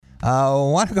I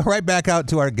want to go right back out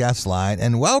to our guest line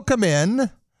and welcome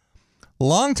in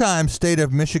longtime state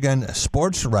of Michigan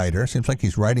sports writer. Seems like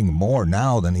he's writing more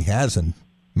now than he has in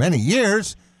many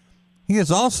years. He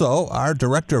is also our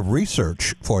director of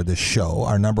research for this show,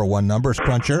 our number one numbers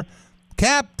cruncher,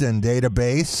 Captain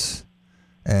Database.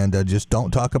 And just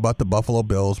don't talk about the Buffalo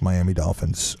Bills, Miami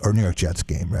Dolphins, or New York Jets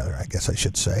game, rather, I guess I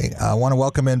should say. I want to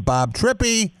welcome in Bob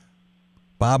Tripi.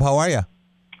 Bob, how are you?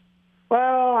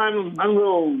 Well, I'm a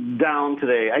little down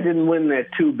today. I didn't win that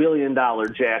 $2 billion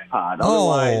jackpot.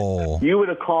 Otherwise, you would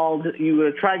have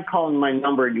tried calling my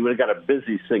number, and you would have got a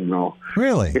busy signal.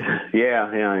 Really? Yeah.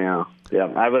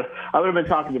 I would have been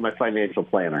talking to my financial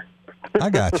planner. I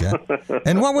gotcha.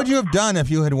 And what would you have done if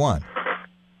you had won?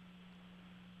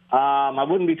 I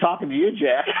wouldn't be talking to you,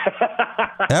 Jack.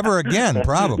 Ever again,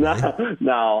 probably.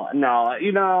 No.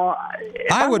 You know,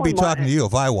 I would be talking to you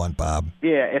if I won, Bob.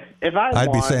 Yeah, if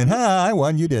I'd be saying, I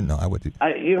won. You didn't know. I would.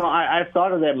 I've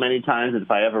thought of that many times.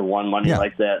 If I ever won money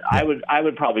like that, I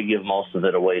would probably give most of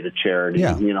it away to charity.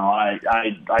 Yeah. You know, I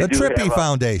the do Tripi have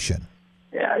Foundation.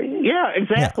 Yeah,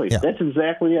 exactly. Yeah. That's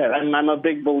exactly it. I'm a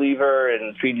big believer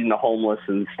in feeding the homeless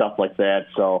and stuff like that.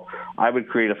 So I would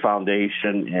create a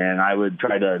foundation, and I would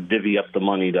try to divvy up the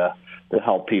money to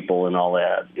help people and all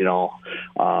that. You know,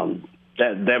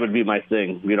 that would be my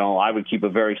thing. You know, I would keep a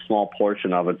very small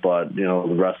portion of it, but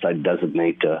the rest I'd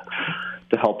designate to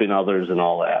helping others and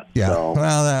all that. Yeah. So.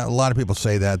 Well, a lot of people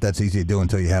say that's easy to do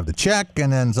until you have the check,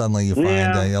 and then suddenly you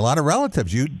find a lot of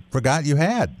relatives you forgot you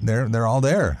had. They're all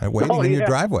there waiting in your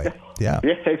driveway. Yeah.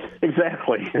 Yeah,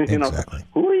 exactly. Exactly.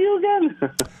 Who are you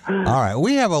again? All right.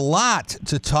 We have a lot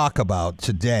to talk about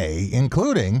today,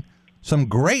 including some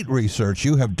great research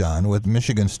you have done with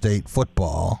Michigan State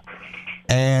football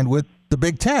and with the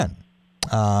Big Ten.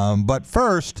 But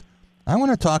first, I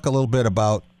want to talk a little bit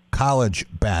about college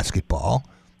basketball,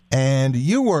 and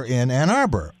you were in Ann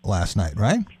Arbor last night,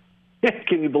 right?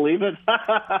 Can you believe it?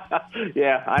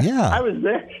 Yeah, I was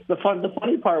there. The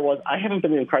funny part was I haven't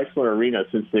been in Chrysler Arena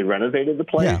since they renovated the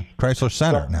place. Yeah, Chrysler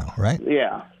Center now, right?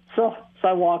 Yeah. So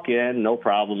I walk in, no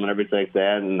problem, and everything like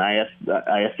that. And I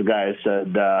asked the guy. I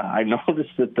said, I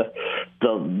noticed that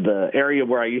the area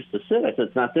where I used to sit, I said,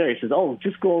 it's not there. He says, oh,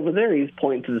 just go over there. He's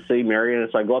pointing to the same area.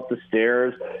 And so I go up the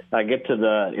stairs. I get to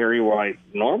the area where I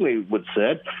normally would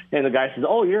sit, and the guy says,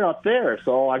 oh, you're up there.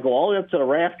 So I go all the way up to the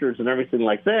rafters and everything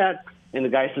like that. And the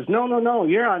guy says, no,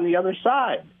 you're on the other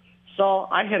side. So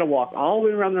I had to walk all the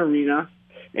way around the arena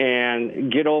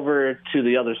and get over to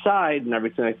the other side and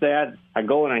everything like that. I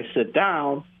go and I sit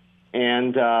down,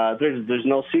 and there's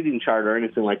no seating chart or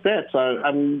anything like that. So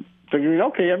I'm figuring,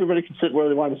 okay, everybody can sit where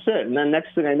they want to sit. And then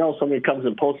next thing I know, somebody comes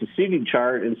and posts a seating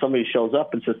chart, and somebody shows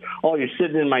up and says, oh, you're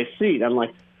sitting in my seat. I'm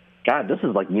like, God, this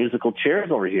is like musical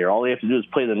chairs over here. All they have to do is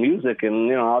play the music,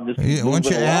 and I'll just. Once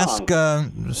you ask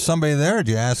somebody there, did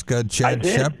you ask Chad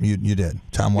Shepard? You did.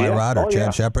 Tom Wyrot or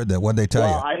Chad Shepard? What did they tell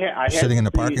you? I sitting in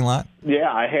the parking lot.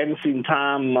 Yeah, I hadn't seen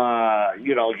Tom,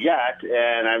 yet,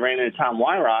 and I ran into Tom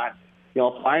Wyrot,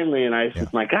 finally, and I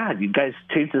said, my God, you guys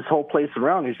changed this whole place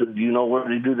around. He said, do you know where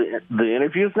they do the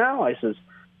interviews now? I says,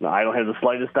 no, I don't have the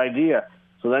slightest idea.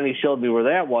 So then he showed me where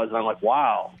that was, and I'm like,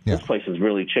 wow, this place has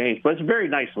really changed. But it's very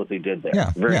nice what they did there. Yeah,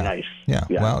 very nice. Yeah,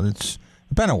 well, it's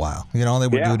been a while. They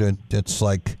would it's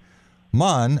like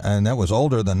Munn, and that was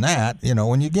older than that.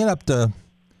 When you get up to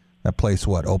that place,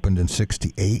 opened in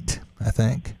 68, I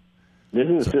think. This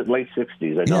is late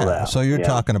 60s, I know that. So you're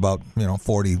talking about,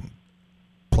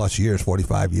 40-plus years,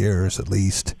 45 years at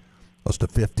least, close to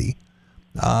 50.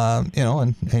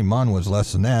 And hey, Munn was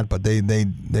less than that, but they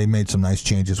made some nice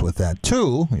changes with that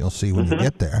too. You'll see when you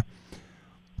get there.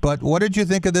 But what did you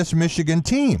think of this Michigan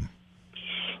team?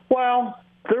 Well,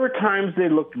 there were times they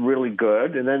looked really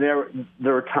good, and then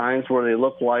there were times where they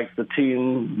looked like the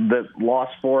team that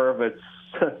lost 4 of its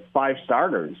 5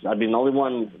 starters. I mean, the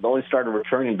only starter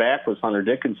returning back was Hunter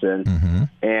Dickinson,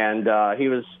 and he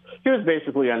was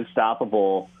basically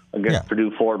unstoppable against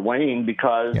Purdue Fort Wayne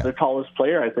because their tallest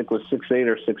player, I think, was 6'8"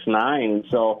 or 6'9".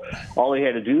 So all he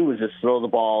had to do was just throw the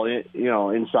ball,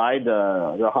 inside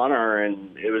the Hunter,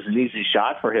 and it was an easy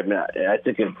shot for him. I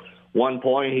think at one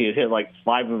point he had hit like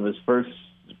 5 of his first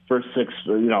 6,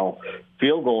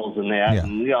 field goals in that. Yeah.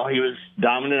 And, he was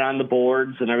dominant on the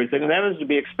boards and everything, and that was to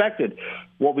be expected.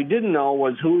 What we didn't know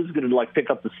was who was going to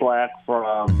pick up the slack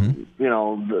from,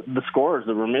 the scorers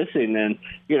that were missing. And,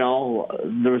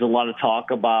 there was a lot of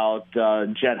talk about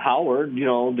Jet Howard,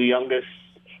 the youngest.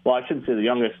 Well, I shouldn't say the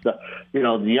youngest, the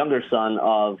younger son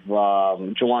of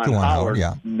Juwan Howard,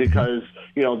 because,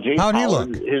 James How'd he Howard,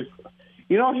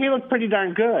 look? he looked pretty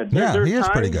darn good. Yeah, he is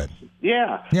pretty good.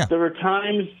 Yeah. Yeah. There were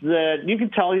times that you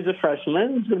could tell he's a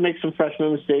freshman. He's going to make some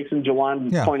freshman mistakes, and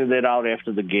Jawan pointed that out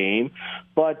after the game.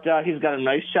 But he's got a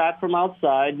nice shot from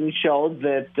outside, and he showed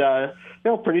that,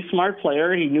 pretty smart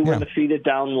player. He knew when to feed it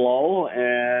down low.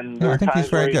 And I think he's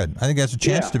very good. I think he has a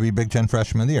chance to be Big Ten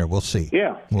Freshman of the Year. We'll see.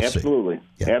 Yeah, absolutely.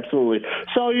 See. Yeah. Absolutely.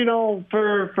 So,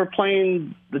 for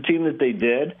playing the team that they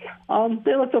did,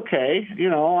 they looked okay.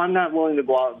 I'm not willing to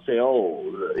go out and say,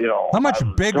 How much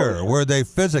bigger were they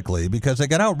physically? Because they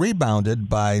got out-rebounded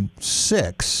by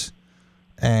 6,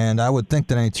 and I would think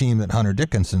that any team that Hunter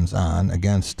Dickinson's on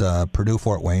against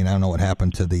Purdue-Fort Wayne, I don't know what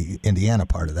happened to the Indiana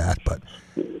part of that, but,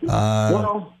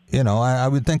 I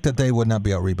would think that they would not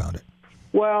be out-rebounded.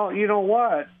 Well, you know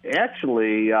what?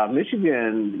 Actually,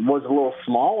 Michigan was a little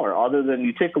smaller. Other than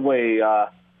you take away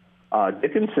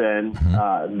Dickinson,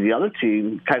 the other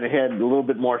team kind of had a little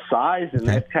bit more size, and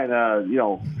that kind of,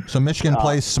 So Michigan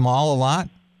plays small a lot?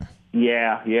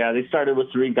 Yeah. They started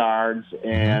with 3 guards,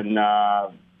 and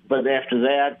but after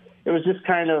that, it was just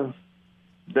kind of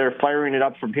they're firing it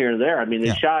up from here and there. I mean,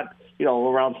 they shot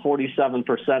around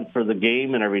 47% for the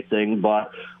game and everything,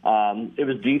 but it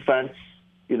was defense.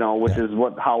 Which is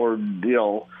what Howard,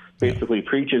 basically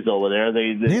preaches over there.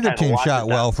 Neither team shot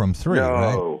well from 3,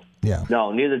 right? Yeah.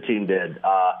 No, neither team did.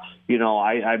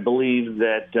 I believe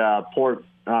that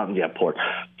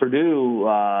Purdue,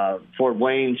 Fort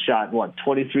Wayne shot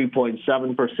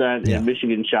 23.7%, and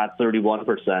Michigan shot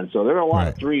 31%. So there were a lot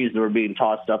of threes that were being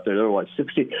tossed up there. There were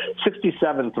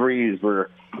 67 threes were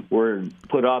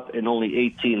put up, and only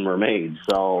 18 were made.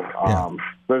 So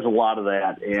there's a lot of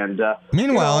that. And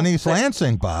meanwhile, in East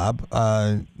Lansing, Bob,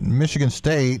 Michigan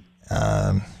State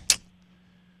had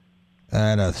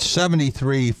a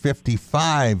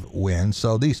 73-55 win.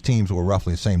 So these teams were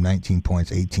roughly the same, 19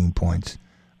 points, 18 points.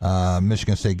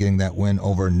 Michigan State getting that win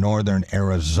over Northern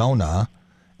Arizona.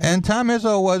 And Tom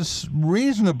Izzo was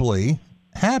reasonably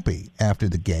happy after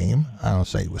the game. I don't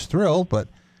say he was thrilled, but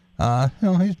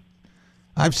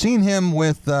I've seen him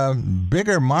with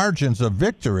bigger margins of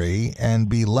victory and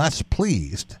be less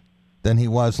pleased than he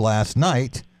was last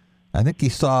night. I think he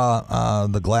saw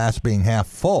the glass being half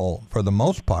full for the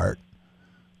most part.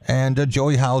 And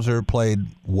Joey Hauser played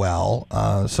well.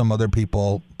 Some other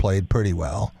people played pretty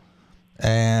well.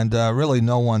 And really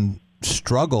no one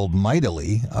struggled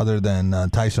mightily other than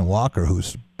Tyson Walker,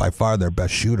 who's by far their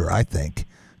best shooter, I think.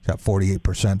 Got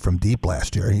 48% from deep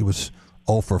last year. He was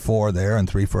 0 for 4 there and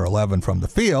 3 for 11 from the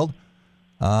field.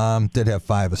 Did have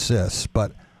 5 assists.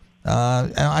 But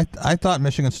I thought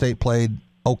Michigan State played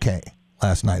okay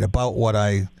last night, about what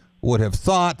I would have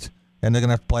thought. And they're going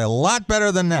to have to play a lot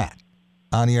better than that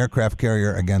on the aircraft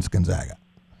carrier against Gonzaga.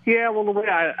 Yeah, well, the way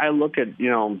I look at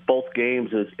both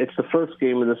games is it's the first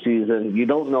game of the season. You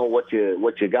don't know what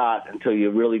you got until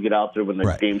you really get out there when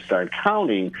the games start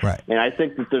counting. Right. And I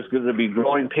think that there's going to be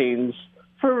growing pains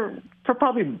for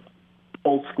probably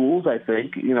both schools. I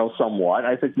think somewhat.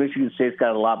 I think Michigan State's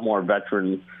got a lot more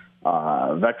veterans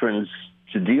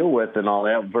to deal with and all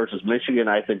that versus Michigan.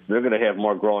 I think they're going to have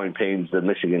more growing pains than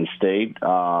Michigan State.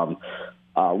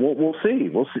 We'll see.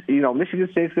 Michigan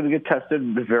State's going to get tested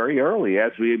very early,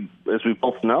 as we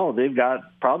both know. They've got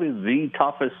probably the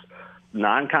toughest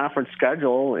non-conference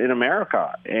schedule in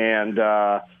America, and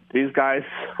these guys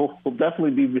will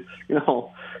definitely be,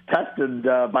 tested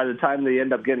by the time they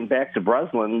end up getting back to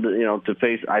Breslin. To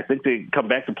face. I think they come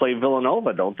back to play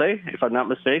Villanova, don't they? If I'm not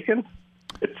mistaken.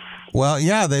 Well,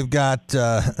 yeah, they've got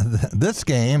this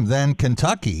game, then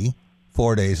Kentucky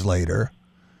 4 days later.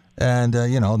 And,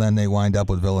 then they wind up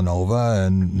with Villanova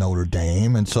and Notre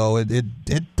Dame. And so it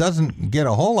doesn't get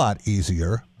a whole lot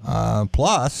easier.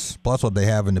 Plus what they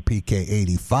have in the PK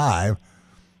 85,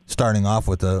 starting off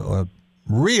with a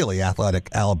really athletic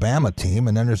Alabama team.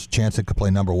 And then there's a chance it could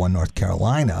play number 1 North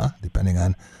Carolina, depending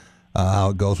on how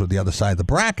it goes with the other side of the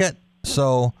bracket.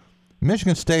 So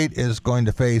Michigan State is going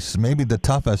to face maybe the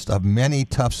toughest of many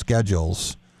tough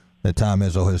schedules that Tom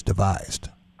Izzo has devised.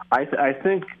 I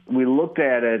think we looked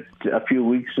at it a few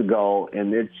weeks ago,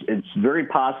 and it's very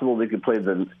possible they could play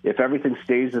if everything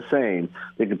stays the same,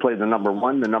 they could play the number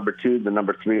 1, the number 2, the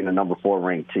number 3, and the number 4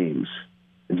 ranked teams.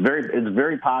 It's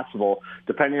very possible,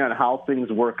 depending on how things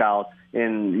work out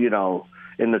in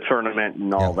the tournament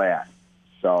and all that.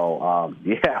 So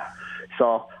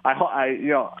So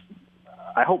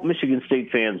I hope Michigan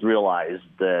State fans realize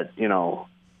that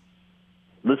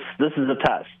This is a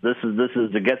test. This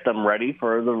is to get them ready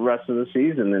for the rest of the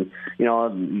season, and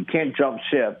you can't jump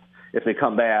ship if they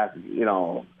come back.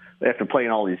 After playing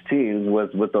all these teams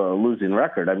with a losing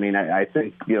record. I mean, I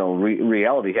think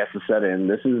reality has to set in.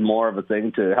 This is more of a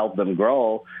thing to help them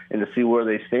grow and to see where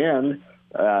they stand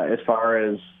as far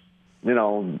as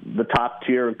the top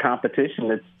tier competition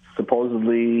that's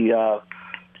supposedly out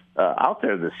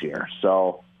there this year.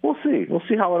 So we'll see. We'll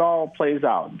see how it all plays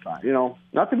out.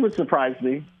 Nothing would surprise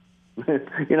me.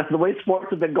 The way sports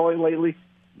have been going lately,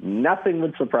 nothing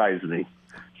would surprise me.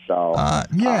 So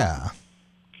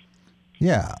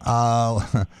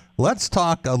let's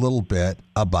talk a little bit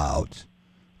about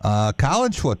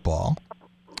college football.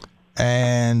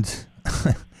 And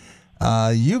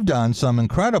you've done some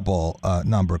incredible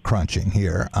number crunching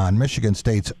here on Michigan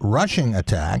State's rushing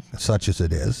attack, such as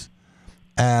it is.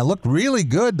 Looked really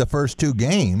good the first two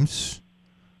games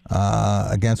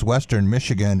against Western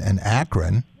Michigan and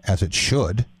Akron, as it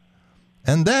should.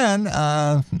 And then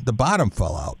the bottom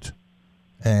fell out.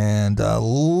 And a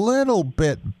little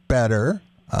bit better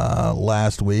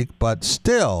last week, but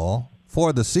still,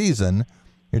 for the season,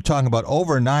 you're talking about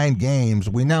over 9 games.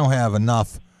 We now have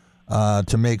enough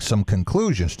to make some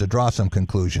conclusions, to draw some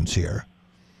conclusions here.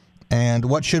 And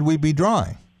what should we be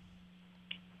drawing?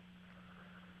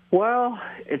 Well,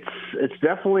 it's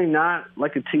definitely not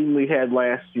like a team we had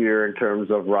last year in terms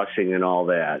of rushing and all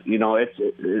that.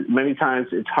 Many times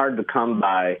it's hard to come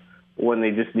by when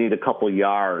they just need a couple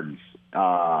yards,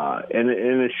 and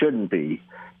it shouldn't be.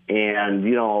 And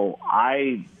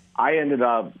I ended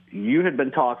up. You had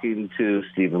been talking to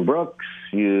Stephen Brooks.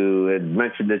 You had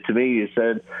mentioned it to me. You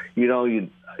said you'd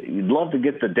love to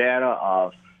get the data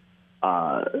of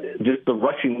just the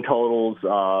rushing totals.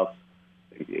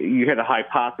 You had a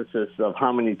hypothesis of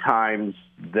how many times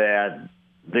that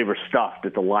they were stuffed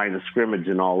at the line of scrimmage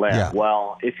and all that. Yeah.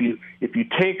 Well, if you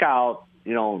take out,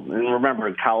 and remember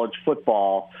in college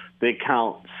football, they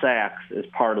count sacks as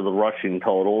part of the rushing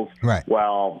totals. Right.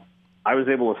 Well, I was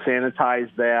able to sanitize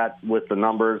that with the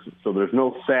numbers, so there's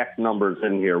no sack numbers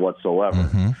in here whatsoever.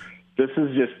 Mm-hmm. This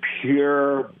is just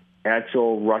pure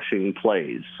actual rushing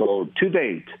plays. So to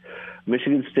date,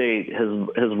 Michigan State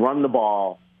has run the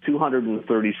ball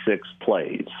 236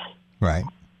 plays. Right.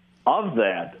 Of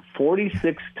that,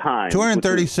 46 times.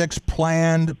 236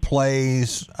 planned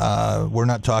plays. We're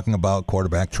not talking about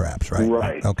quarterback traps, right?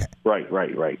 Right. Okay. Right.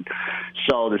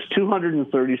 So there's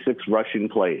 236 rushing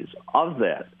plays. Of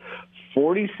that,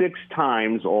 46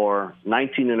 times, or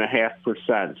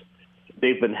 19.5%,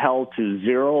 they've been held to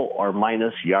 0 or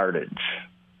minus yardage.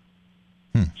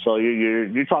 So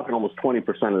you're talking almost 20%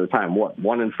 of the time. What?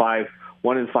 One in five.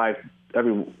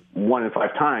 Every 1 in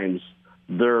 5 times,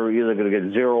 they're either going to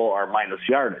get 0 or minus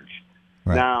yardage.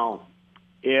 Right. Now,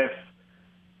 if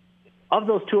of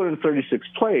those 236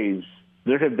 plays,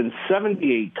 there have been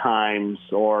 78 times,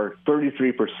 or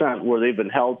 33%, where they've been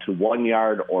held to 1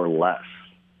 yard or less.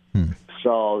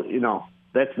 So,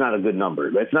 that's not a good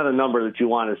number. That's not a number that you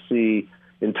want to see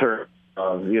in terms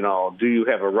of, do you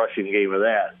have a rushing game of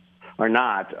that or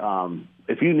not?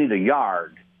 If you need a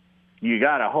yard, you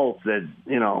got to hope that,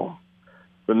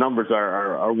 the numbers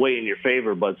are way in your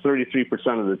favor, but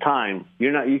 33% of the time,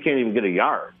 you can't even get a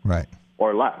yard. Right.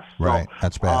 Or less. Right. So,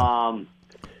 that's bad.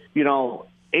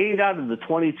 8 out of the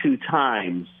 22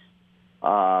 times.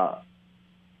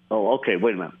 Okay,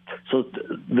 wait a minute. So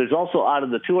there's also, out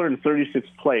of the 236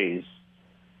 plays,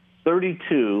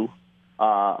 32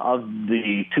 of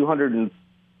the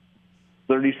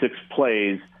 236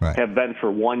 plays have been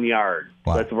for 1 yard.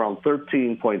 Wow. That's around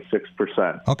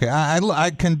 13.6%. Okay,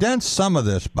 I condensed some of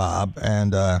this, Bob,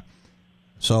 and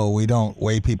so we don't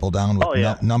weigh people down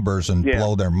with numbers and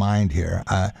blow their mind here.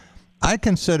 I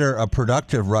consider a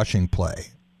productive rushing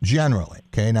play, generally.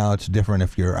 Okay, now it's different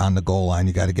if you're on the goal line.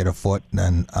 You got to get a foot,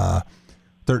 and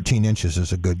 13 inches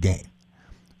is a good gain.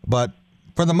 But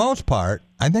for the most part,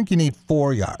 I think you need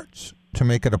 4 yards to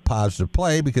make it a positive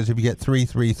play, because if you get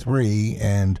 3-3-3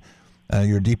 and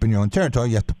you're deep in your own territory,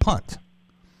 you have to punt.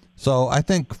 So I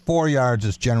think 4 yards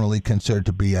is generally considered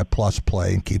to be a plus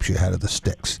play and keeps you ahead of the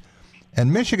sticks.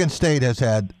 And Michigan State has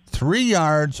had 3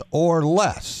 yards or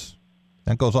less.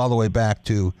 That goes all the way back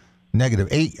to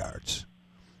 -8 yards.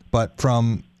 But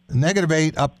from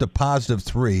 -8 up to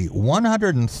 +3,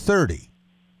 130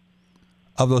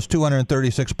 of those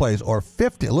 236 plays, or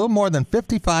 50, a little more than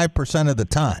 55% of the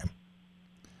time,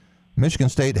 Michigan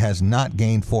State has not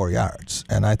gained 4 yards.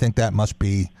 And I think that must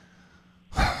be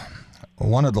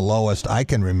one of the lowest I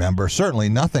can remember. Certainly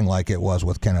nothing like it was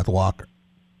with Kenneth Walker.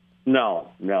 No.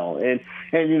 And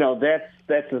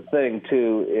that's the thing,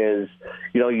 too, is,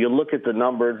 you look at the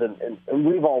numbers, and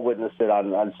we've all witnessed it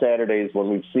on Saturdays when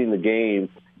we've seen the game,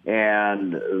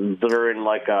 and they're in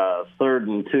like a 3rd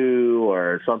and 2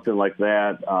 or something like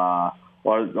that,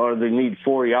 or they need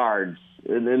 4 yards,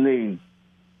 and then they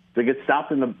get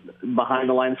stopped behind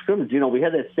the line of scrimmage. We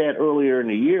had that stat earlier in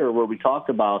the year where we talked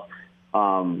about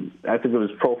I think it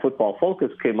was Pro Football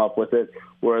Focus came up with it,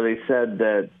 where they said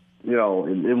that,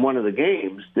 in one of the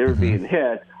games, they were being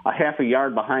hit a half a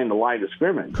yard behind the line of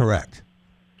scrimmage. Correct.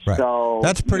 Right. So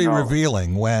that's pretty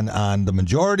revealing when on the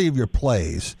majority of your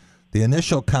plays, the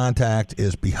initial contact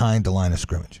is behind the line of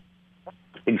scrimmage.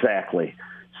 Exactly.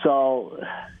 So,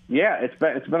 yeah, it's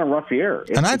been a rough year.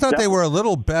 And I thought they were a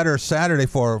little better Saturday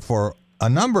for a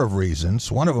number of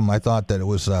reasons. One of them, I thought that it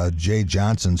was Jay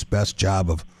Johnson's best job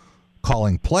of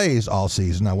calling plays all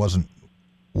season. I wasn't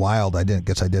wild. I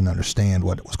didn't understand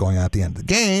what was going on at the end of the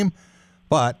game.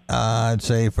 But I'd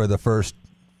say for the first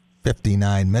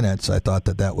 59 minutes, I thought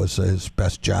that was his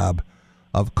best job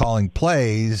of calling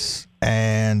plays.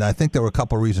 And I think there were a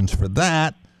couple reasons for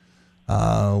that.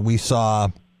 We saw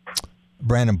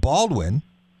Brandon Baldwin,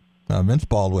 Vince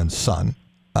Baldwin's son,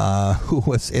 who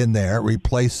was in there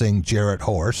replacing Jarrett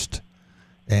Horst.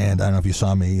 And I don't know if you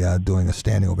saw me doing a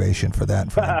standing ovation for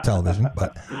that for television,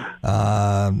 but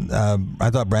I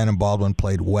thought Brandon Baldwin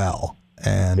played well.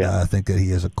 And I think that he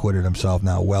has acquitted himself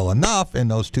now well enough in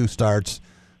those two starts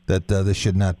that this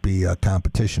should not be a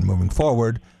competition moving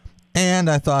forward. And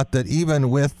I thought that even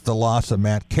with the loss of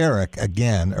Matt Carrick,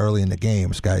 again, early in the game,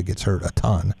 this guy gets hurt a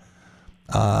ton.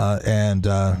 And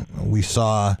we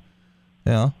saw,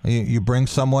 you bring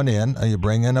someone in, you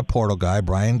bring in a portal guy,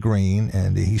 Brian Green,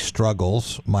 and he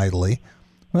struggles mightily.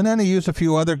 And then he used a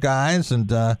few other guys, and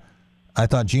I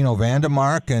thought Gino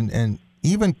Vandermark and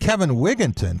even Kevin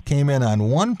Wigginton came in on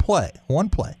one play,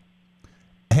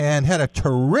 and had a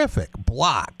terrific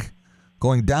block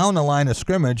going down the line of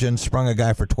scrimmage and sprung a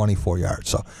guy for 24 yards.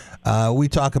 So we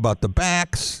talk about the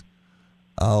backs.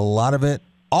 A lot of it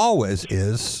always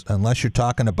is, unless you're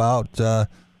talking about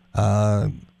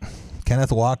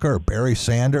Kenneth Walker or Barry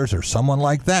Sanders or someone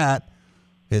like that,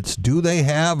 it's do they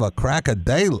have a crack of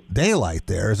daylight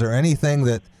there? Is there anything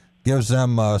that gives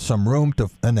them some room to,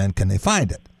 and then can they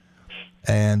find it?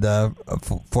 And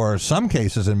for some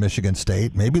cases in Michigan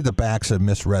State, maybe the backs have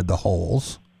misread the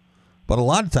holes, but a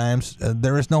lot of times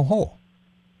there is no hole.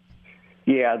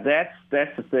 Yeah, that's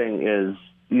the thing is,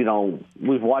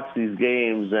 we've watched these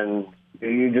games and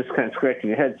you're just kind of scratching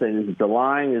your head saying, is it the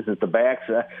line? Is it the backs?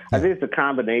 I think it's a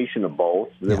combination of both,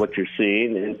 what you're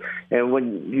seeing. And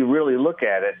when you really look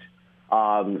at it,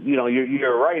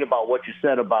 you're right about what you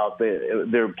said about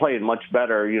they're playing much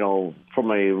better,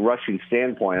 from a rushing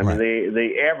standpoint. I mean,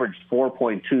 they averaged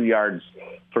 4.2 yards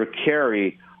per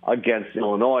carry against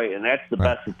Illinois, and that's the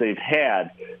best that they've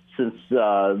had since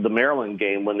the Maryland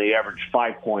game when they averaged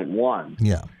 5.1.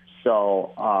 Yeah.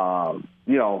 So,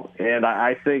 and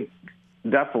I think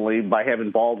definitely by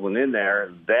having Baldwin in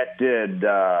there, that did,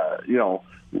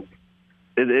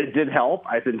 it did help.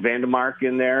 I think Vandermark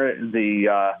in there,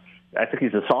 I think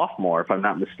he's a sophomore, if I'm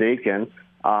not mistaken.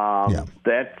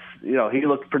 That's, he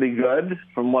looked pretty good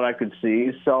from what I could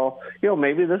see. So,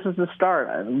 maybe this is the start.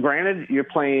 Granted, you're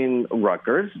playing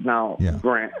Rutgers. Now,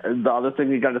 the other thing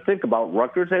you got to think about,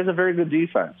 Rutgers has a very good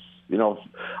defense.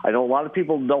 I know a lot of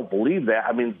people don't believe that.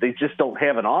 I mean, they just don't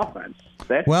have an offense.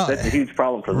 That's a huge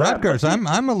problem for them. Rutgers,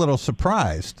 I'm a little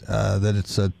surprised that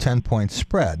it's a 10-point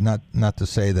spread. Not to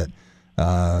say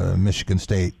that Michigan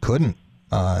State couldn't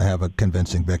have a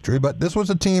convincing victory, but this was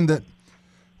a team that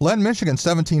led Michigan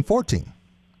 17-14.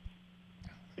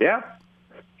 Yeah.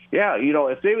 Yeah,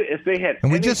 if they had,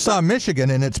 and we just saw Michigan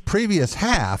in its previous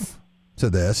half to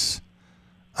this,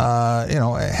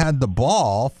 had the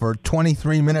ball for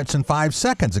 23 minutes and 5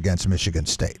 seconds against Michigan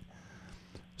State.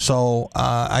 So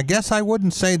I guess I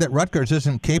wouldn't say that Rutgers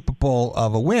isn't capable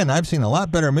of a win. I've seen a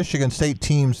lot better Michigan State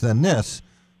teams than this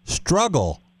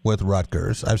struggle with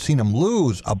Rutgers. I've seen them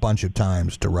lose a bunch of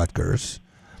times to Rutgers.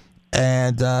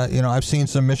 And, I've seen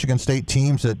some Michigan State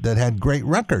teams that had great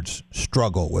records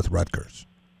struggle with Rutgers.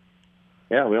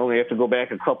 Yeah, we only have to go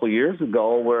back a couple years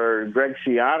ago where Greg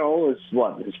Schiano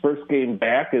his first game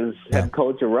back as head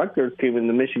coach of Rutgers came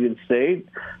into Michigan State.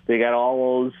 They got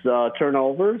all those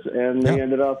turnovers, and they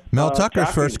ended up Mel Tucker's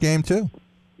shocking. First game, too.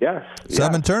 Yes.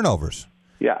 7 turnovers.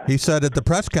 Yeah. He said at the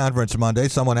press conference Monday,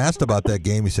 someone asked about that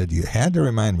game. He said, you had to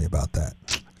remind me about that.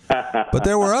 But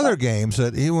there were other games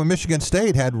that even Michigan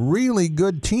State had really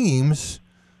good teams,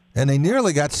 and they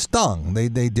nearly got stung. They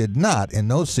did not in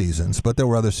those seasons, but there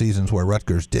were other seasons where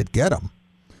Rutgers did get them.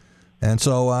 And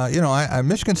so,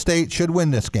 Michigan State should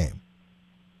win this game.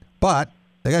 But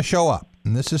they got to show up.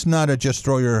 And this is not a just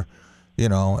throw your,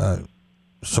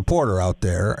 supporter out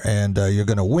there and you're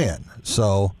going to win.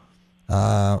 So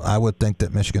I would think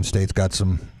that Michigan State's got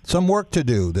some work to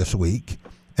do this week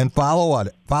and follow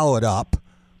it up.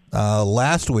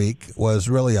 Last week was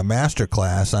really a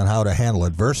masterclass on how to handle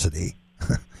adversity.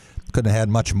 couldn't have had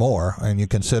much more. And you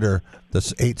consider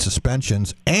the 8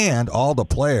 suspensions and all the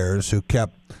players who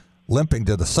kept limping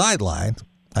to the sideline.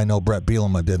 I know Brett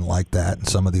Bielema didn't like that, and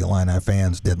some of the Illini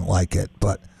fans didn't like it,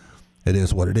 but it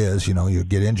is what it is. You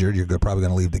get injured, you're probably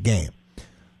going to leave the game.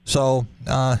 So,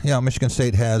 Michigan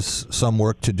State has some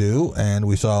work to do, and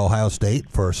we saw Ohio State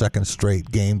for a second straight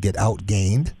game get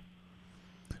outgained.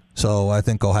 So I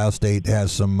think Ohio State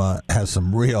has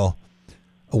some real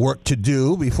work to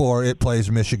do before it plays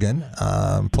Michigan.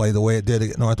 Play the way it did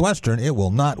at Northwestern, it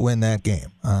will not win that game.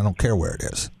 I don't care where it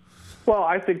is. Well,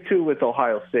 I think too with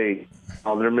Ohio State,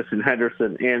 they're missing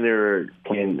Henderson, and they were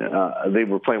playing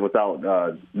without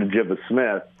Najibba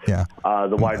Smith,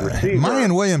 the wide receiver.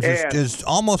 Mayan Williams is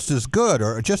almost as good,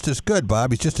 or just as good,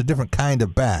 Bob. He's just a different kind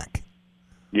of back.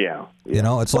 Yeah.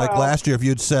 It's like last year if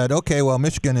you'd said, okay, well,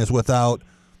 Michigan is without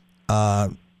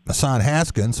Hassan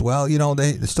Haskins. Well,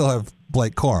 they still have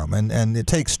Blake Corum, and it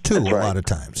takes two a lot of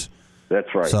times.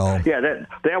 That's right. So,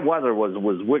 that weather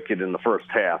was wicked in the first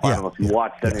half. I don't know if you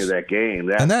watched any of that game.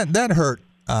 That hurt,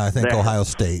 I think, Ohio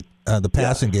State. The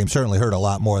passing game certainly hurt a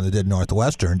lot more than it did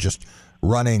Northwestern, just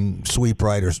running sweep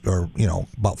right or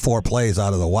about 4 plays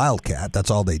out of the Wildcat.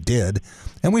 That's all they did.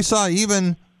 And we saw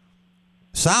even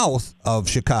south of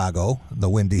Chicago, the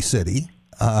Windy City,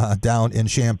 down in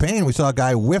Champaign, we saw a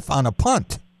guy whiff on a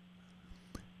punt.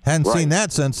 Hadn't seen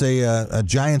that since a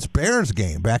Giants-Bears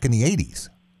game back in the 80s.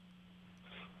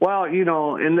 Well,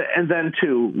 and then,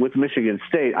 too, with Michigan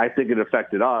State, I think it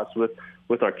affected us with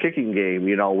our kicking game,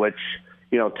 which,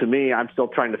 to me, I'm still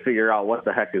trying to figure out what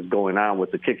the heck is going on with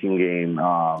the kicking game.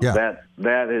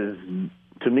 That is,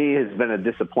 to me, has been a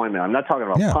disappointment. I'm not talking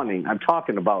about punting. I'm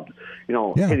talking about,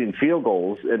 hitting field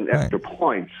goals and extra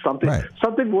points,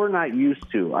 something we're not used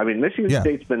to. I mean, Michigan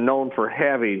State's been known for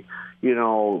having,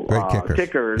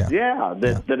 kickers,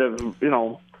 that have,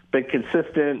 been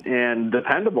consistent and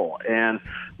dependable. And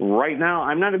right now,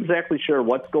 I'm not exactly sure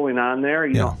what's going on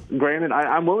there. Granted,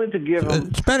 I'm willing to give them.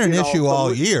 It's been an issue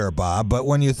all year, Bob, but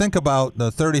when you think about the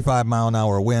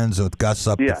 35-mile-an-hour winds with gusts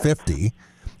up to 50,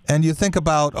 and you think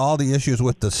about all the issues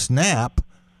with the snap,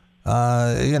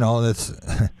 it's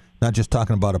not just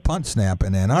talking about a punt snap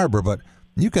in Ann Arbor, but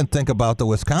you can think about the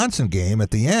Wisconsin game.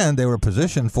 At the end, they were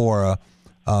positioned for a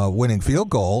winning field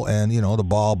goal, and the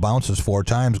ball bounces 4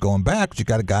 times going back. But you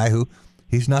got a guy who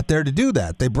he's not there to do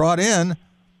that. They brought in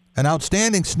an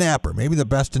outstanding snapper, maybe the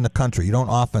best in the country. You don't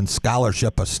often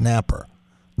scholarship a snapper.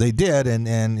 They did,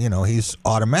 and he's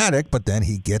automatic, but then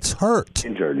he gets hurt.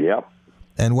 Injured, yep.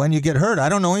 And when you get hurt, I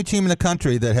don't know any team in the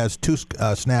country that has 2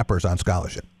 snappers on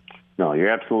scholarship. No, you're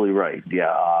absolutely right.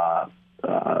 Yeah.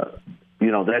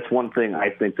 That's one thing I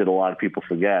think that a lot of people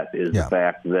forget is the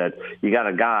fact that you got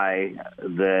a guy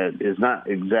that is not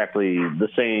exactly the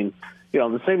same,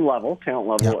 talent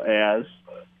level as,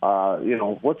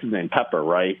 what's his name? Pepper,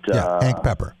 right? Hank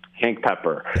Pepper. Hank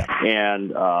Pepper. Yeah.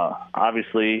 And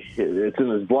obviously it's in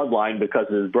his bloodline because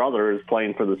his brother is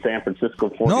playing for the San Francisco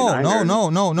 49ers.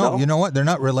 No. You know what? They're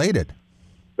not related.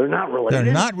 They're not related?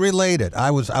 They're not related.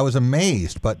 I was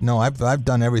amazed, but no, I've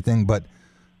done everything but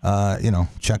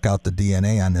check out the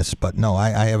DNA on this, but no,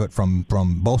 I have it from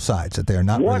both sides that they are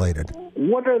not related.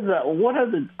 What are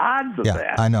the odds of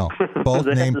that? I know. Both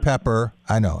named Pepper.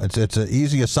 I know. It's an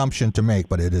easy assumption to make,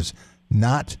 but it is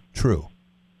not true.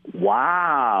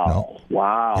 Wow. No.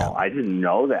 Wow. Yeah. I didn't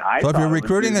know that. So if you're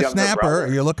recruiting a snapper,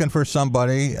 you're looking for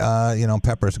somebody,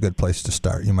 Pepper's a good place to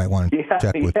start. You might want to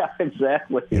check with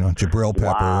exactly. Jabril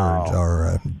Pepper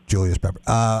or Julius Pepper.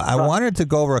 I wanted to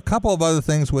go over a couple of other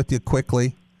things with you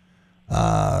quickly.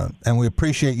 And we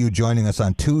appreciate you joining us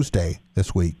on Tuesday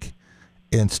this week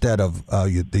instead of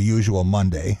the usual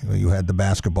Monday. You had the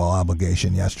basketball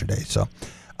obligation yesterday. So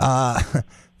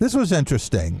this was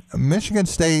interesting. Michigan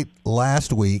State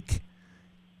last week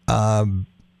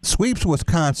sweeps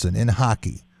Wisconsin in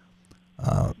hockey,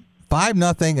 5-0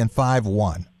 and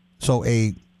 5-1. So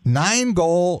a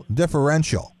 9-goal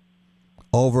differential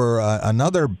over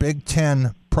another Big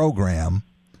Ten program.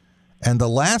 And the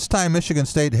last time Michigan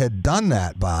State had done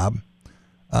that, Bob,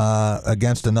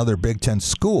 against another Big Ten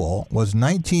school was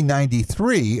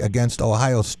 1993 against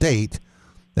Ohio State.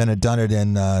 Then had done it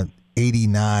in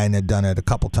 89, had done it a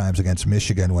couple times against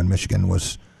Michigan when Michigan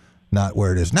was not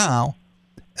where it is now.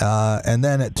 And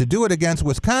then to do it against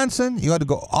Wisconsin, you had to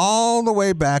go all the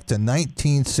way back to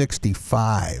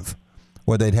 1965,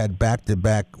 where they'd had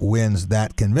back-to-back wins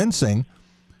that convincing.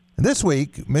 This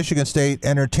week, Michigan State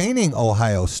entertaining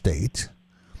Ohio State.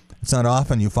 It's not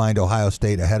often you find Ohio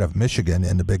State ahead of Michigan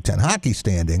in the Big Ten hockey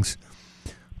standings.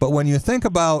 But when you think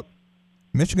about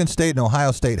Michigan State and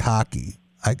Ohio State hockey,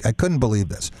 I couldn't believe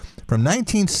this. From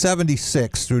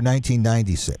 1976 through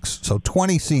 1996, so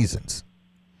 20 seasons,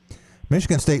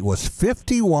 Michigan State was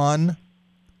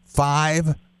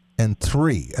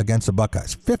 51-5-3 against the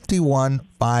Buckeyes.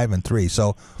 51-5-3.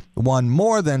 So won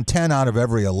more than 10 out of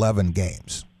every 11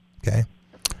 games. Okay?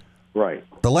 Right.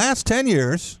 The last 10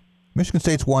 years, Michigan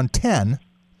State's won 10.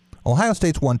 Ohio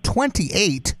State's won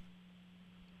 28.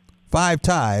 5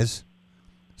 ties.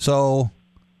 So,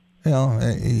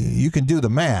 you can do the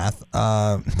math.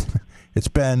 It's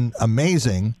been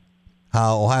amazing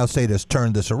how Ohio State has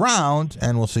turned this around,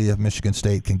 and we'll see if Michigan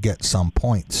State can get some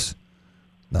points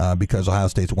because Ohio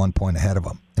State's 1 point ahead of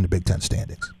them in the Big Ten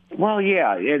standings. Well,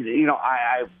 yeah,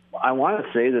 I want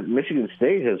to say that Michigan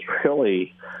State has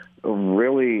really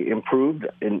improved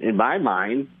in my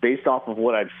mind based off of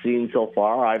what I've seen so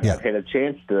far. I've had a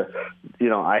chance to,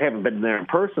 I haven't been there in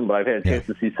person, but I've had a chance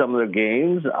to see some of their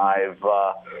games. I've,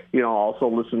 also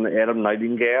listened to Adam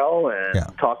Nightingale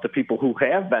and talked to people who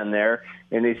have been there,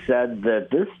 and they said that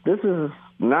this is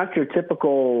not your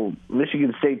typical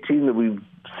Michigan State team that we've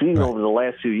seen over the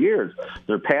last few years.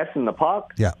 They're passing the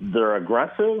puck. Yeah. They're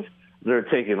aggressive. They're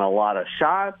taking a lot of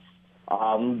shots.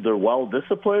 They're well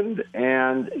disciplined,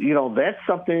 and that's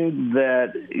something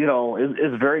that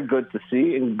is very good to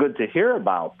see and good to hear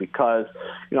about because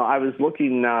I was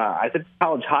looking. I think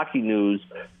College Hockey News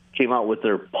came out with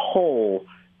their poll.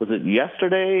 Was it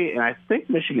yesterday? And I think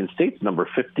Michigan State's number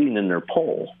 15 in their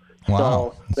poll. Wow,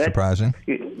 so that's surprising.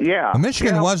 Yeah, well,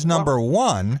 Michigan was number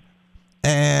one,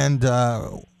 and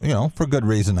for good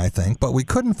reason, I think. But we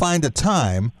couldn't find a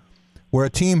time where a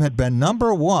team had been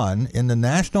number one in the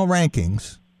national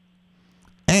rankings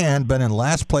and been in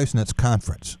last place in its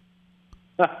conference.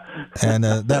 And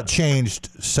that changed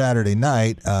Saturday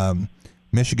night.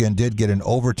 Michigan did get an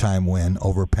overtime win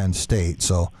over Penn State,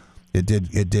 so it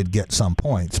did get some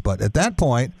points. But at that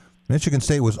point, Michigan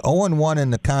State was 0-1 in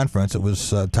the conference. It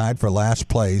was tied for last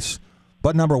place,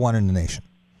 but number one in the nation.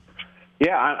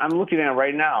 Yeah, I'm looking at it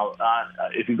right now.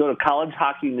 If you go to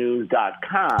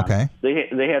collegehockeynews.com,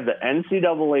 they have the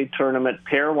NCAA tournament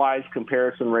pairwise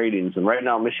comparison ratings, and right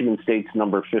now Michigan State's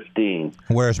number 15.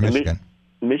 Where's Michigan?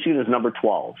 Michigan is number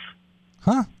 12.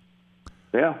 Huh?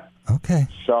 Yeah. Okay.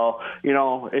 So,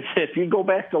 if you go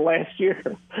back to last year,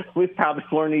 we probably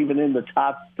weren't even in the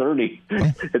top 30.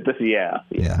 Yeah,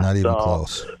 not even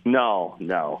close. No.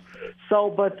 So,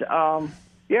 but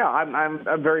yeah, I'm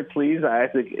very pleased. I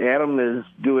think Adam is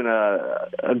doing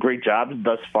a great job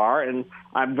thus far, and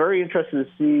I'm very interested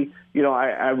to see.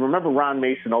 I remember Ron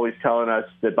Mason always telling us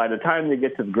that by the time they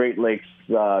get to the Great Lakes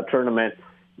tournament,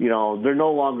 they're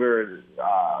no longer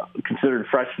considered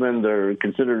freshmen; they're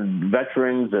considered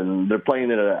veterans, and they're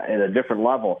playing at a different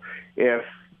level. If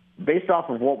based off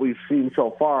of what we've seen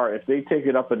so far, if they take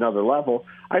it up another level,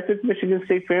 I think Michigan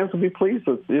State fans will be pleased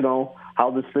with, how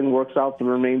this thing works out the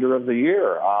remainder of the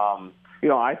year.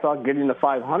 I thought getting to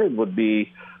 500 would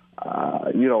be,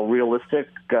 a realistic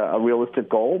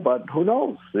goal, but who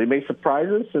knows? They may surprise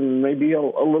us and maybe a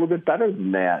little bit better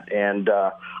than that. And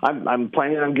I'm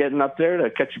planning on getting up there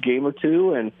to catch a game or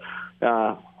two, and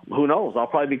who knows? I'll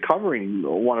probably be covering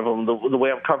one of them the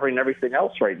way I'm covering everything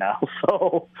else right now.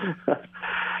 So,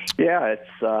 yeah,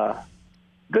 it's a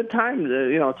good time.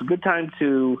 It's a good time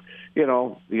to,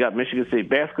 you got Michigan State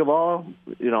basketball.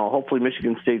 Hopefully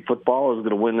Michigan State football is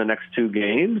going to win the next 2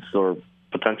 games or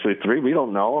potentially 3. We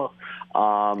don't know.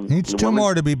 Needs 2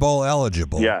 more to be bowl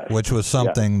eligible, which was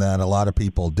something that a lot of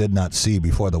people did not see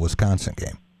before the Wisconsin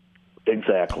game.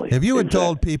 Exactly. If you had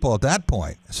told people at that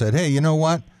point, said, hey, you know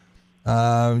what?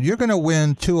 You're going to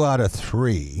win 2 out of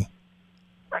 3,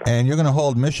 and you're going to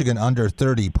hold Michigan under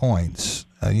 30 points.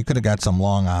 You could have got some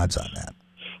long odds on that.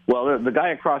 Well, the guy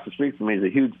across the street from me is a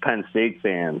huge Penn State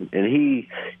fan, and he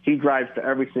drives to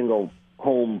every single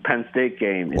home Penn State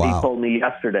game. And he told me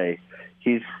yesterday,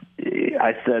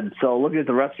 I said, so looking at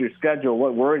the rest of your schedule,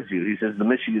 what worries you? He says, the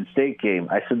Michigan State game.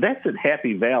 I said, that's at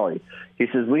Happy Valley. He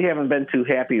says, we haven't been too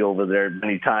happy over there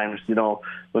many times,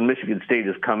 when Michigan State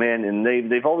has come in, and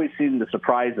they've always seemed to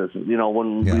surprise us,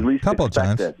 when we least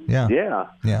expect it. Yeah.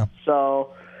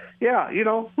 So, yeah,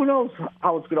 who knows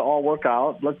how it's going to all work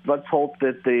out. Let's hope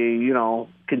that they,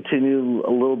 continue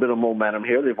a little bit of momentum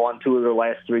here. They've won 2 of their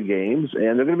last 3 games,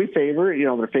 and they're going to be favored.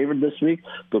 They're favored this week.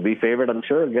 They'll be favored, I'm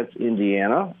sure, against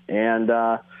Indiana. And,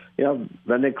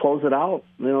 then they close it out,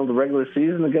 the regular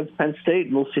season against Penn State,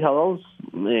 and we'll see how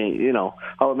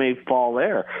how it may fall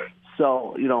there.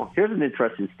 So, here's an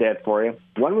interesting stat for you.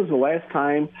 When was the last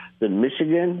time that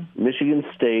Michigan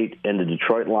State, and the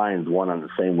Detroit Lions won on the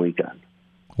same weekend?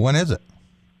 When is it?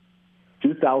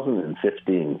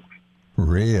 2015.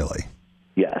 Really?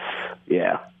 Yes.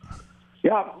 Yeah.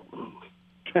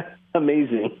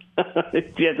 amazing.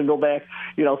 You have to go back,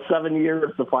 7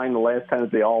 years to find the last time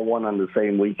that they all won on the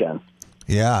same weekend.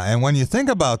 Yeah, and when you think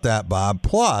about that, Bob,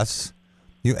 plus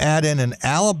you add in an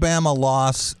Alabama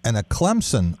loss and a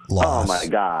Clemson loss. Oh, my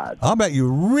God. I'll bet you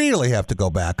really have to go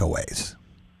back a ways.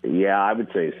 Yeah, I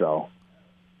would say so.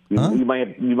 Huh? You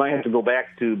might have to go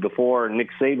back to before Nick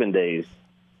Saban days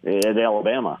at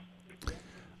Alabama.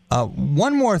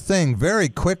 One more thing very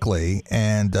quickly,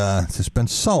 and there's been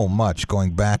so much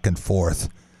going back and forth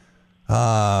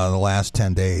the last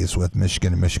 10 days with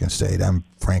Michigan and Michigan State. I'm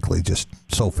frankly just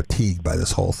so fatigued by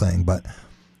this whole thing. But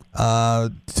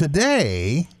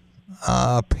today,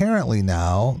 apparently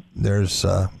now, there's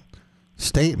a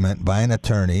statement by an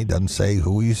attorney, doesn't say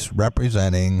who he's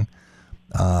representing.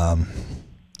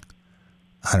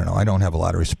 I don't know. I don't have a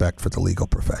lot of respect for the legal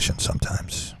profession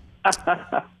sometimes.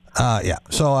 Yeah.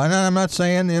 So I'm not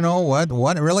saying,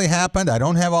 what really happened. I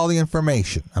don't have all the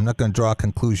information. I'm not going to draw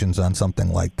conclusions on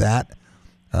something like that.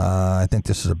 I think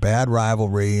this is a bad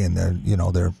rivalry, and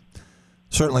they're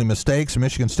certainly mistakes.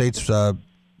 Michigan State's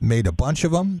made a bunch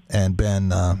of them and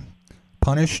been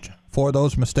punished for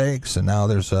those mistakes, and now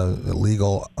there's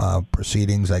legal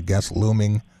proceedings, I guess,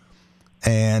 looming.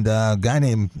 And a guy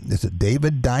named, is it Dave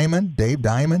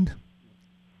Diamond?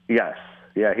 Yes.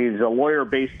 Yeah, he's a lawyer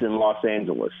based in Los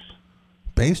Angeles.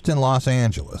 Based in Los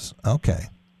Angeles. Okay.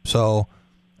 So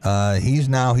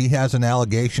he has an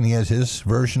allegation. He has his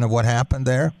version of what happened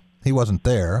there. He wasn't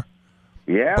there.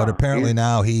 Yeah. But apparently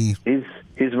now he's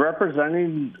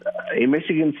representing a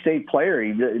Michigan State player.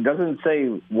 He doesn't say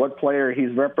what player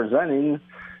he's representing,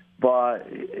 but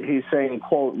he's saying,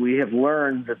 quote, "We have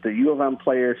learned that the U of M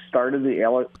player started the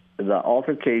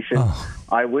altercation. Oh.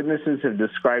 Eyewitnesses have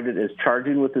described it as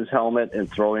charging with his helmet and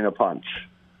throwing a punch."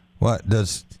 What,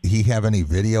 does he have any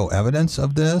video evidence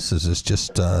of this? Is this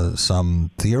just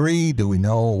some theory? Do we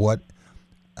know what?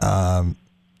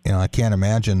 I can't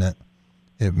imagine that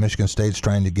if Michigan State's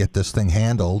trying to get this thing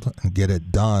handled and get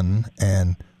it done,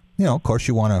 and of course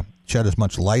you want to shed as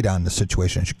much light on the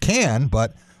situation as you can,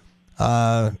 but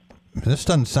this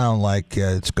doesn't sound like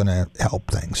it's going to help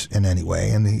things in any way.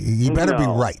 And he better be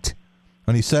right.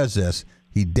 When he says this,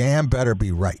 he damn better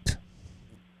be right.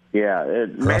 Yeah.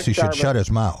 Or else he should shut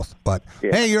his mouth. But,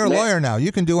 hey, you're a lawyer now.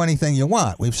 You can do anything you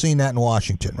want. We've seen that in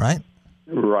Washington, right?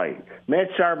 Right. Matt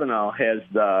Charbonneau has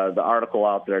the article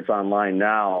out there. It's online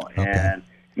now. Okay. And,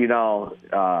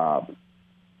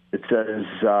 it says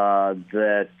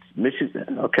that Michigan,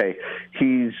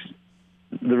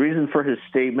 the reason for his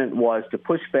statement was to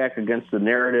push back against the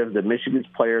narrative that Michigan's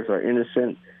players are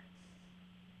innocent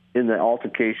in the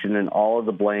altercation and all of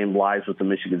the blame lies with the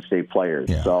Michigan State players.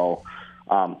 Yeah. So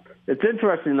it's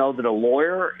interesting, though, that a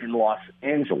lawyer in Los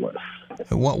Angeles.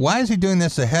 Why is he doing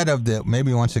this ahead of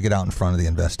maybe he wants to get out in front of the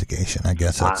investigation? I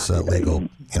guess that's legal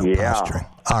posturing.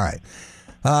 All right.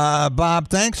 Bob,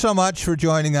 thanks so much for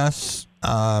joining us.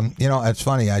 It's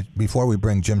funny. Before we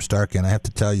bring Jim Stark in, I have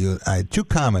to tell you, I had two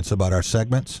comments about our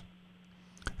segments.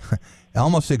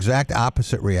 Almost exact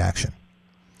opposite reaction.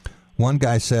 One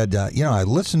guy said, I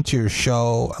listened to your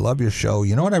show. I love your show.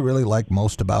 You know what I really like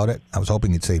most about it? I was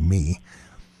hoping he'd say me.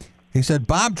 He said,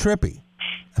 Bob Tripi.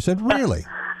 I said, really?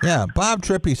 Yeah, Bob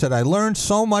Tripi said, I learned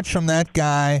so much from that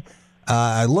guy.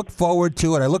 I look forward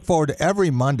to it. I look forward to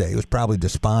every Monday. He was probably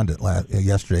despondent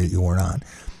yesterday that you weren't on.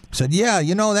 Said, yeah,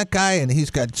 that guy, and he's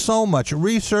got so much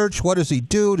research. What does he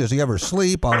do? Does he ever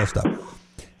sleep? All this stuff.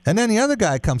 And then the other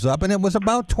guy comes up, and it was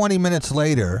about 20 minutes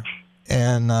later,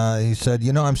 and he said,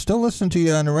 I'm still listening to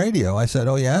you on the radio. I said,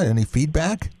 oh, yeah? Any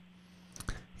feedback?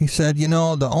 He said,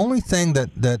 the only thing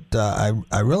that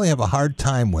I really have a hard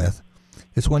time with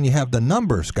is when you have the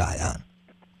numbers guy on.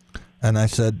 And I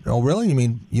said, oh, really?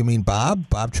 You mean Bob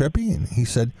Tripi? And he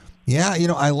said, yeah,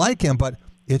 I like him, but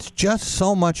it's just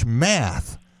so much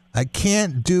math. I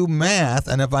can't do math,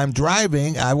 and if I'm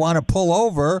driving, I want to pull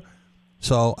over.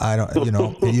 So I don't,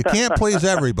 you can't please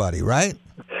everybody, right?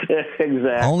 Exactly.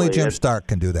 Only Jim Stark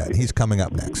can do that. He's coming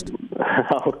up next.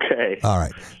 Okay. All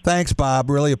right. Thanks, Bob.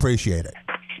 Really appreciate it.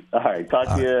 All right.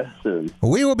 Talk to you soon.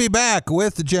 We will be back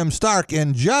with Jim Stark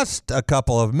in just a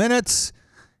couple of minutes.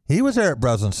 He was there at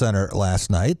Breslin Center last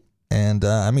night, and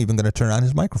I'm even going to turn on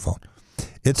his microphone.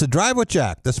 It's a Drive with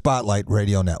Jack, the Spotlight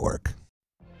Radio Network.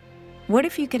 What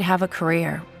if you could have a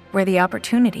career where the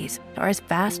opportunities are as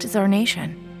vast as our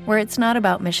nation, where it's not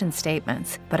about mission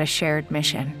statements, but a shared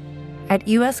mission? At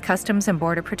U.S. Customs and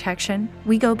Border Protection,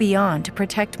 we go beyond to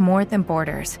protect more than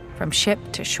borders. From ship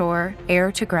to shore,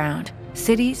 air to ground,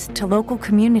 cities to local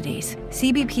communities,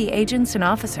 CBP agents and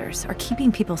officers are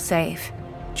keeping people safe.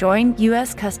 Join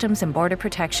U.S. Customs and Border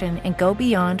Protection and go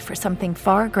beyond for something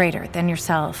far greater than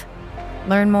yourself.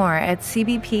 Learn more at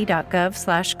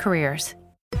cbp.gov/careers.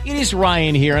 It is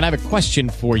Ryan here, and I have a question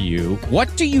for you.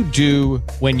 What do you do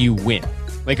when you win?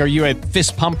 Like, are you a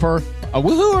fist pumper, a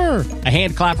woohooer, a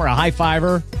hand clapper, a high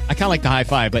fiver? I kind of like the high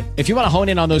five, but if you want to hone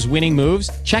in on those winning moves,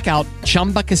 check out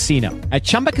Chumba Casino. At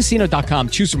ChumbaCasino.com,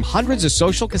 choose from hundreds of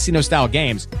social casino-style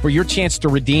games for your chance to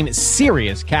redeem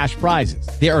serious cash prizes.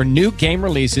 There are new game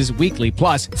releases weekly,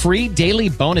 plus free daily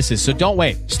bonuses. So don't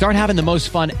wait. Start having the most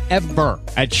fun ever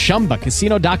at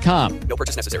ChumbaCasino.com. No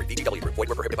purchase necessary. VGW Group. Void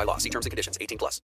where prohibited by law. See terms and conditions. 18+.